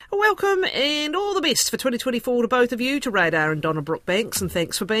Welcome and all the best for 2024 to both of you, to Radar and Donna Brookbanks, and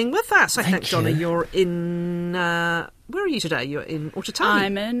thanks for being with us. I think, Donna, you're in... where are you today? You're in Otatahi.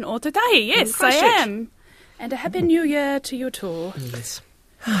 I'm in Otatahi, yes, I am. And a Happy New Year to you too. Yes.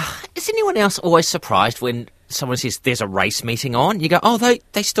 Is anyone else always surprised when someone says there's a race meeting on? You go, oh,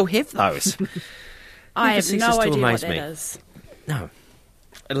 they still have those. I have no idea what that is. No.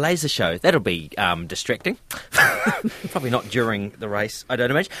 A laser show. That'll be distracting. Probably not during the race, I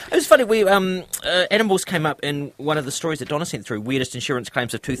don't imagine. It was funny, animals came up in one of the stories that Donna sent through, weirdest insurance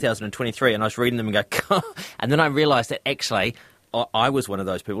claims of 2023, and I was reading them and go, and then I realised that actually I was one of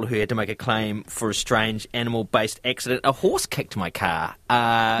those people who had to make a claim for a strange animal-based accident. A horse kicked my car.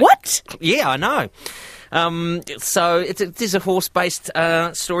 What? Yeah, I know. So there's a horse-based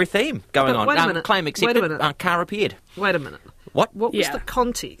story theme going on. Wait a minute. Claim accepted. Wait a minute. Car repaired. Wait a minute. What? What was the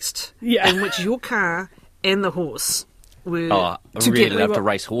context Yeah. in which your car and the horse were I together? really love to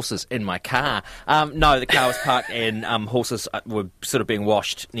race horses in my car. No, the car was parked and horses were sort of being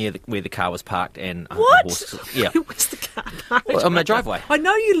washed near where the car was parked. And What? Horses, yeah. Where's the car parked? Well, on my driveway. I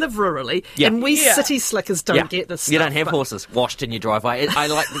know you live rurally, Yeah. and we Yeah. city slickers don't get this stuff. You don't have but- horses washed in your driveway. I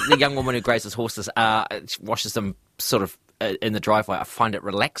like the young woman who grazes horses, washes them sort of in the driveway. I find it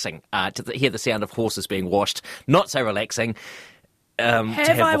relaxing to hear the sound of horses being washed. Not so relaxing.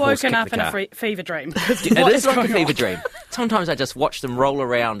 Have I woken up in a fever dream? It is like a fever dream. Sometimes I just watch them roll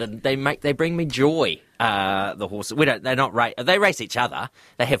around, and they bring me joy. The horses, they race each other.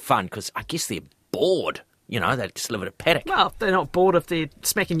 They have fun because I guess they're bored. You know, they just live at a paddock. Well, they're not bored if they're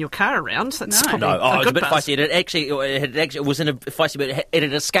smacking your car around. That's probably No, it was a good bit buzz. feisty. It was in a feisty bit. It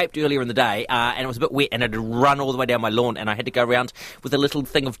had escaped earlier in the day, and it was a bit wet, and it had run all the way down my lawn, and I had to go around with a little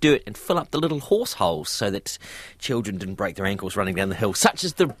thing of dirt and fill up the little horse holes so that children didn't break their ankles running down the hill. Such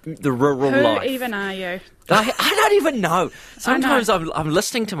is the rural life. Who even are you? I don't even know. Sometimes I'm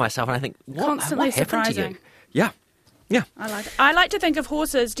listening to myself and I think, Constantly what happened to surprising. you? Yeah. Yeah. I like to think of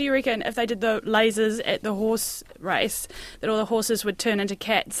horses. Do you reckon if they did the lasers at the horse race, that all the horses would turn into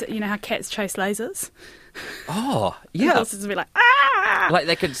cats? You know how cats chase lasers? Oh, The yeah. horses would be like, ah! Like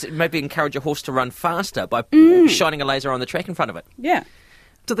they could maybe encourage a horse to run faster by shining a laser on the track in front of it. Yeah.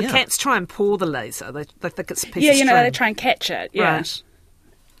 Do the Yeah. cats try and paw the laser? They think it's a piece Yeah, of you know, string. they try and catch it. Yeah. Right.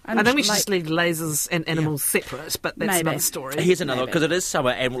 I think we should just leave lasers and animals separate, but that's Maybe. another story. Here's another, Maybe. because it is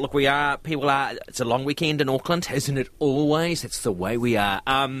summer, and look, it's a long weekend in Auckland, isn't it always? It's the way we are.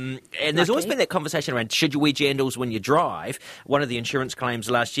 And there's always been that conversation around, should you wear jandals when you drive? One of the insurance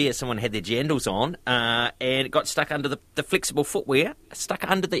claims last year, someone had their jandals on, and it got stuck under the flexible footwear, stuck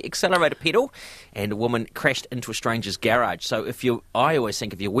under the accelerator pedal, and a woman crashed into a stranger's garage. So I always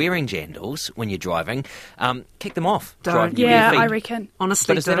think if you're wearing jandals when you're driving, kick them off. Don't. Drive your Yeah, bare feet. I reckon. Honestly,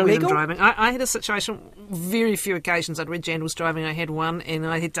 But is that don't wear them illegal? driving. I had a situation, very few occasions I'd read jandals driving. I had one, and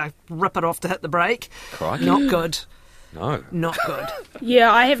I had to rip it off to hit the brake. Crikey. Not good. No. Not good. Yeah,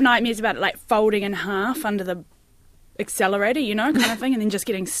 I have nightmares about it, like folding in half under the accelerator, you know, kind of thing, and then just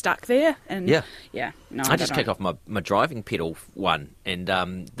getting stuck there. And Yeah. No, I just kick off my driving pedal one, and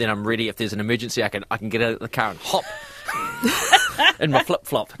then I'm ready. If there's an emergency, I can get out of the car and hop in my flip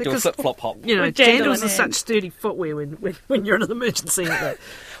flop. Do a Because- flip flop hop. You know, With jandal in jandals are hand. such sturdy footwear when you're in an emergency. Aren't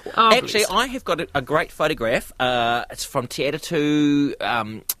they? Actually, I have got a great photograph. It's from Te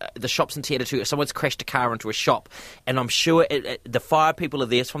Atatu, the shops in Te Atatu. Someone's crashed a car into a shop, and I'm sure the fire people are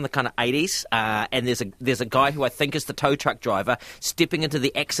there. It's from the kind of 80s, and there's a guy who I think is the tow truck driver stepping into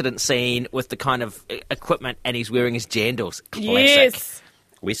the accident scene with the kind of equipment, and he's wearing his jandals. Classic. Yes.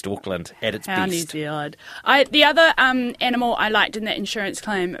 West Auckland at its How New best. Zealand. The other animal I liked in that insurance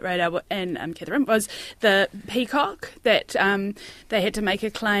claim, Radar and Catherine, was the peacock that they had to make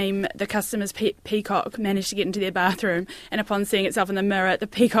a claim. The customer's peacock managed to get into their bathroom, and upon seeing itself in the mirror, the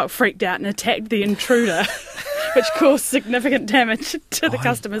peacock freaked out and attacked the intruder, which caused significant damage to the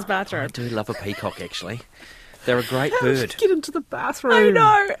customer's I bathroom. do love a peacock, actually. They're a great How did bird. you get into the bathroom? I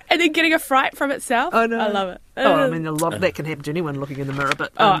know, and then getting a fright from itself. I know. I love it. Oh, I mean, a lot that can happen to anyone looking in the mirror,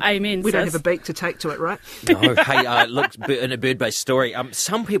 but amen, we don't sis. have a beak to take to it, right? No, hey, look, in a bird-based story,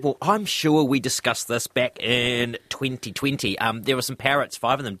 some people, I'm sure we discussed this back in 2020. There were some parrots,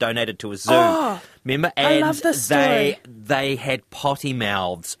 5 of them, donated to a zoo. Oh, Remember? I And love this story. they had potty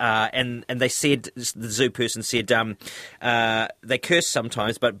mouths, and they said, the zoo person said, they curse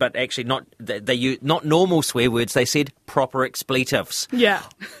sometimes, but actually not, they use not normal swear words, they said proper expletives. Yeah.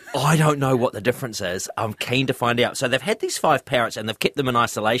 I don't know what the difference is. I'm keen to find out. So they've had these 5 parrots and they've kept them in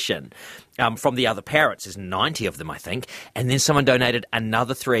isolation from the other parrots. There's 90 of them, I think. And then someone donated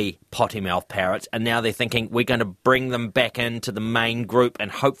another 3 potty-mouthed parrots, and now they're thinking we're going to bring them back into the main group and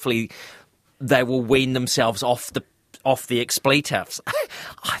hopefully they will wean themselves off the off the expletives.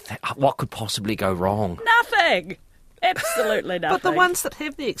 What could possibly go wrong? Nothing. Absolutely nothing. But the ones that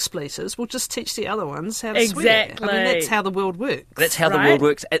have the expletives will just teach the other ones how to swear. Exactly. I mean, that's how the world works. That's how the world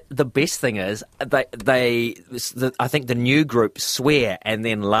works. The best thing is, I think the new group swear and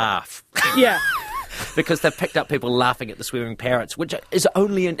then laugh. Yeah. Because they've picked up people laughing at the swearing parrots, which is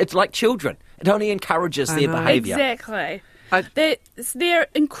it's like children. It only encourages their behaviour. Exactly. They're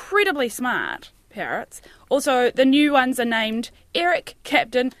incredibly smart, parrots. Also, the new ones are named Eric,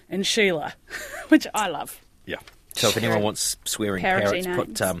 Captain and Sheila, which I love. Yeah. So if anyone wants swearing Parroty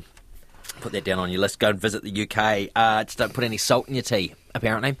parrots, names. put that down on your list. Go and visit the UK. Just don't put any salt in your tea,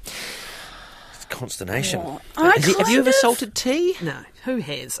 apparently. It's consternation. Have you ever salted tea? No. Who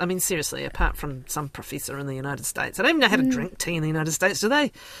has? I mean, seriously, apart from some professor in the United States. I don't even know how to drink tea in the United States, do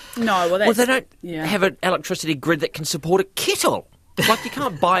they? No, Well, they don't have an electricity grid that can support a kettle. Like, you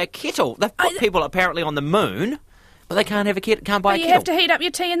can't buy a kettle. They've put people apparently on the moon, but they can't have a kettle. Can't buy a kettle. You have to heat up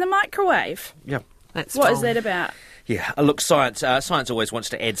your tea in the microwave. Yeah. What is that about? Yeah, look, science always wants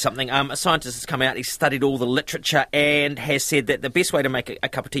to add something. A scientist has come out, he's studied all the literature and has said that the best way to make a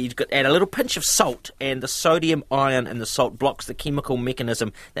cup of tea, you've got to add a little pinch of salt, and the sodium ion in the salt blocks the chemical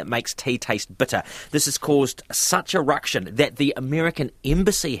mechanism that makes tea taste bitter. This has caused such a ruction that the American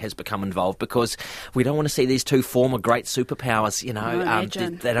embassy has become involved because we don't want to see these two former great superpowers,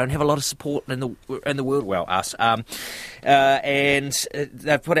 they don't have a lot of support in the world, well, us. And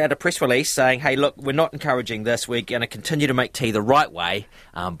they've put out a press release saying, hey, look, we're not encouraging this, we're going to continue to make tea the right way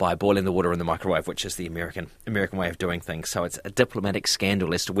by boiling the water in the microwave, which is the American way of doing things. So it's a diplomatic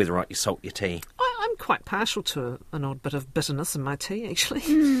scandal as to whether or not you salt your tea. I'm quite partial to an odd bit of bitterness in my tea, actually.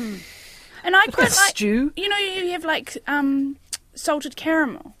 And I quite like stew. You have like salted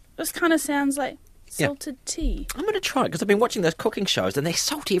caramel. This kind of sounds like salted tea. I'm going to try it because I've been watching those cooking shows and they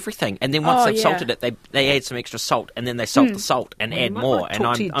salt everything, and then once they've salted it, they add some extra salt, and then they salt the salt and add more. And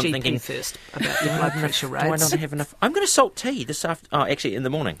I'm thinking first about your blood pressure rates. Do I not have enough? I'm going to salt tea this afternoon. Oh, actually, in the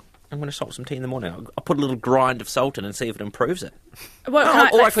morning. I'm going to salt some tea in the morning. I'll put a little grind of salt in and see if it improves it. Or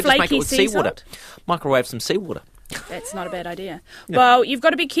I could just make it with seawater. Salt? Microwave some seawater. That's not a bad idea. Yeah. Well, you've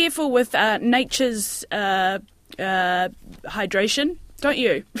got to be careful with nature's hydration, don't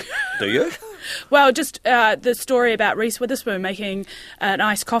you? Do you? Well, just the story about Reese Witherspoon making an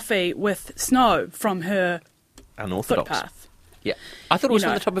iced coffee with snow from her unorthodox footpath. Yeah. I thought it was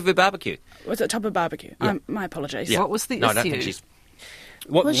from the top of her barbecue. Was it top of barbecue? Yeah. My apologies. Yeah. What was the issue? No, I don't think she's...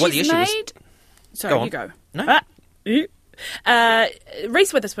 What she's the issue made... was... Sorry, you go. No.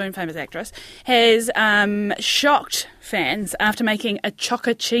 Reese Witherspoon, famous actress, has shocked fans after making a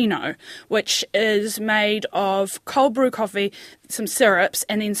chocochino, which is made of cold brew coffee, some syrups,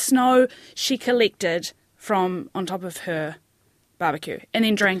 and then snow she collected from on top of her barbecue, and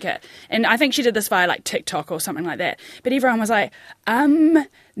then drank it. And I think she did this via like TikTok or something like that. But everyone was like,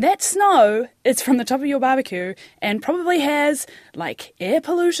 that snow is from the top of your barbecue and probably has like air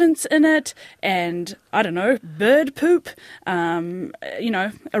pollutants in it and, I don't know, bird poop, aromas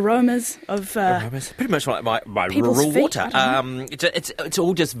of... aromas. Pretty much like my people's rural feet, water. It's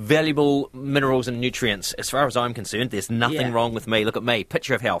all just valuable minerals and nutrients. As far as I'm concerned, there's nothing wrong with me. Look at me,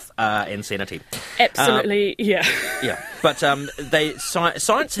 picture of health and sanity. Absolutely, yeah. Yeah, but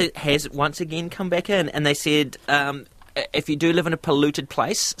science has once again come back in, and they said... if you do live in a polluted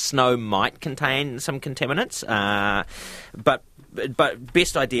place, snow might contain some contaminants. But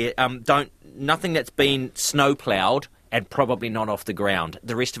best idea, nothing that's been snow ploughed and probably not off the ground.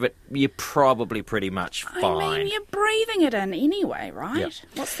 The rest of it, you're probably pretty much fine. I mean, you're breathing it in anyway, right? Yeah.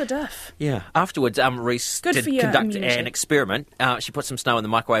 What's the diff? Yeah. Afterwards, Reese did conduct an experiment. She put some snow in the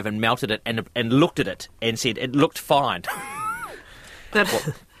microwave and melted it and looked at it and said it looked fine. Then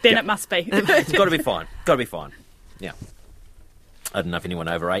it must be. It's got to be fine. Got to be fine. Yeah. I don't know if anyone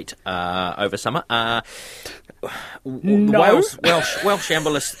overate over summer. No. Welsh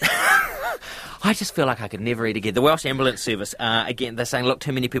ambulance... I just feel like I could never eat again. The Welsh Ambulance Service, again, they're saying, look,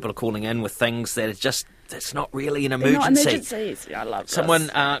 too many people are calling in with things that it's not really an emergency. Not emergencies. I love this. Someone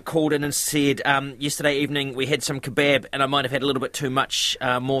called in and said, yesterday evening we had some kebab and I might have had a little bit too much,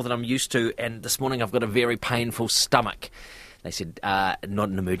 more than I'm used to, and this morning I've got a very painful stomach. They said, not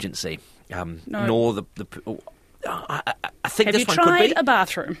an emergency. No. Nor the I think have this you one tried could be a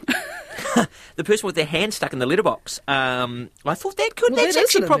bathroom? the person with their hand stuck in the letterbox. I thought that could. Well, that's that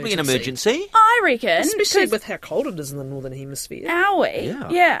actually an probably emergency. an emergency. I reckon, especially with how cold it is in the northern hemisphere.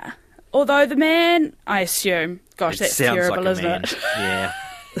 Owie, yeah. Although the man, I assume, gosh, that's terrible, like isn't it? Yeah.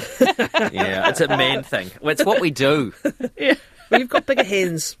 Yeah, it's a man thing. Well, it's what we do. Yeah. Well, you've got bigger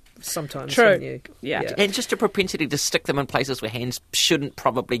hands sometimes. True. When you, Yeah. And just a propensity to stick them in places where hands shouldn't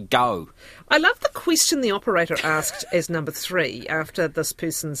probably go. I love the question the operator asked as number 3 after this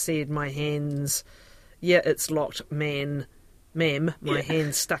person said, my hands, it's locked, ma'am, my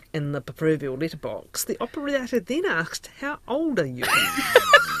hand's stuck in the proverbial letterbox. The operator then asked, how old are you?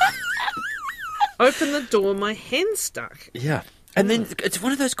 Open the door, my hand's stuck. Yeah. And then it's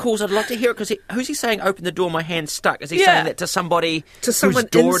one of those calls I'd like to hear it, because who's he saying, open the door, my hand's stuck? Is he saying that to somebody to someone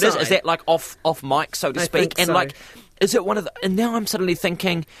whose door inside? it is? Is that like off mic, so to I speak? think And so. like, is it one of the... And now I'm suddenly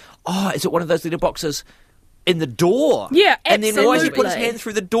thinking, is it one of those letterboxes in the door? Yeah, And then why has he put his absolutely. hand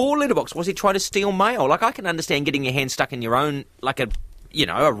through the door letterbox? Was he trying to steal mail? Like, I can understand getting your hand stuck in your own, like a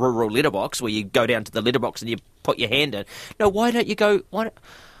rural letterbox where you go down to the letterbox and you put your hand in. No, why don't you go...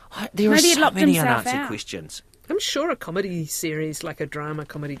 There are Maybe he so locked many himself unanswered out. questions. I'm sure a comedy series, like a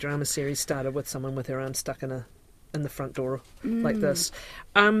comedy drama series, started with someone with their arm stuck in the front door like this.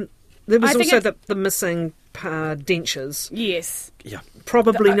 There was I think also the missing dentures. Yes. Yeah.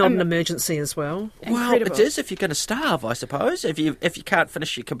 Probably not an emergency as well. Well, Incredible. it is if you're going to starve, I suppose, if you can't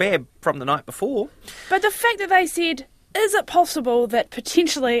finish your kebab from the night before. But the fact that they said, is it possible that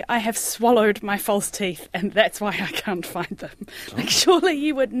potentially I have swallowed my false teeth and that's why I can't find them? Like, surely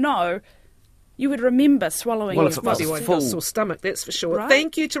you would know. You would remember swallowing Well, your if it false was Might be why teeth. you've got a full- sore stomach, that's for sure. Right.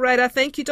 Thank you, Tarada. Thank you,